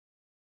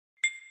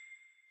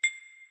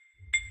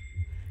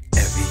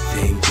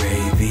everything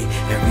gravy,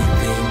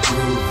 everything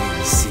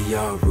groovy. See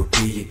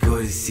R.O.B, you go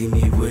to see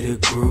me with a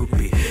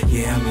groupie.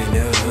 Yeah, I'm in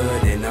the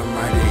hood and I'm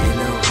riding in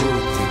a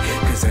hoopty,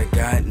 cause I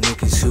got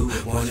niggas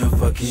who wanna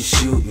fucking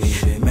shoot me.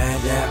 They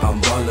mad that I'm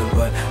ballin',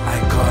 but I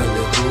call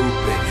it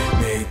hoopin'.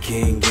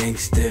 American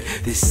gangster,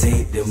 this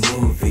ain't the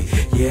movie.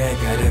 Yeah, I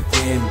got a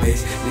fan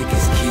base,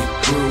 niggas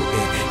keep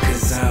rootin',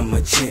 cause I'm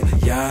a champ,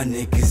 y'all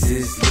niggas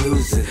is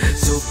losers.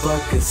 So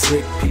fucking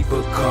slick,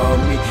 people call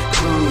me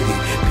booty.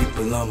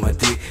 People on my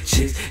dick,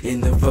 chicks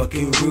in the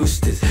fucking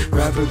roosters.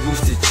 Grab a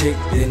rooster chick,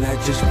 then I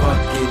just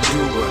fucking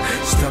do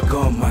her. Stuck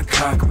on my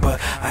cock, but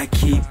I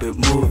keep it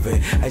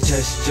moving. I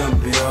just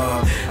jump it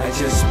off, I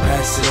just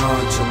pass it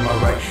on to my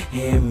right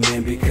hand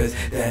man, because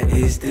that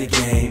is the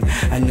game.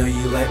 I know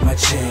you like my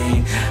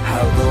chain,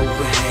 how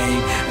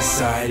overhang,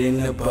 aside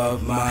and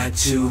above my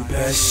two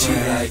best friends. She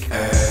like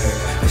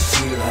her,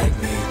 she like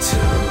me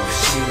too.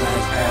 She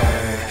like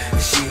her,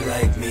 she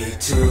like me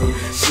too.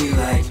 She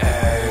like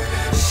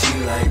her, she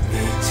like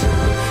me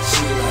too.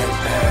 She like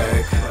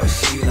her,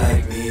 she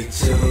like me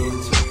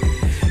too.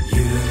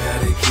 You done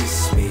gotta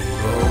kiss me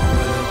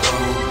over the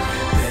phone.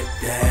 Bet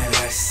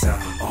that ass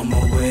on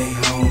my way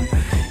home.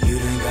 You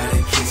done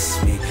gotta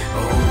kiss me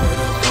over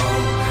the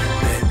phone.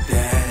 Bet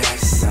that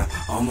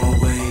ass on my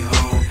way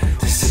home.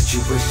 The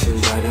situation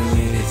that I'm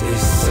in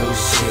is so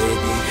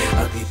shady.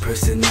 Ugly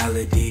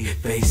personality,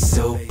 face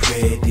so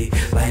pretty.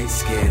 Light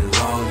skin,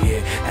 long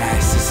hair,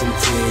 ass and some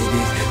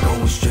titties.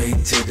 Going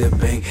straight to the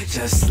bank,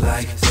 just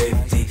like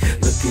 50.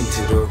 Looking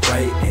to the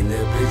right and the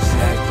bitch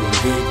acting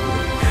get me.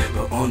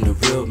 But on the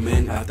real,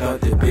 man, I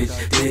thought the bitch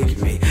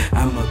dig me.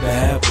 I'm a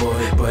bad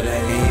boy, but I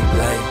ain't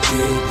like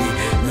Diddy.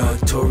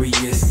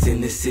 Notorious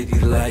in the city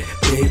like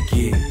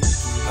Biggie.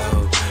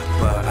 Oh,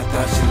 but I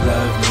thought she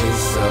loved me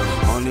so.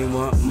 Only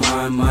want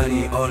my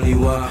money, only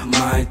want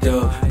my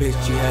dough.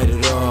 Bitch, you had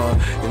it all,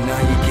 and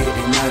now you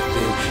getting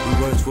nothing.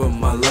 You worked for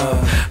my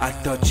love, I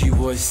thought you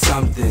was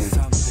something,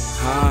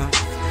 huh?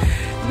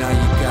 Now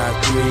you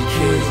got 3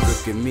 kids,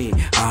 look at me,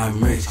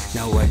 I'm rich,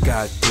 now I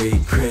got 3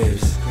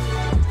 cribs.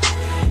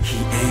 He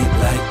ain't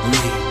like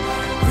me,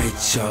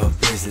 rich off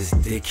business,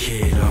 the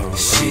kid alright.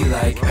 She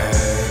like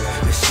her,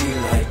 but she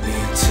like me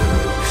too.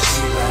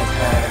 She like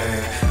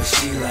her, but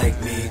she like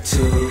me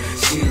too.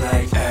 She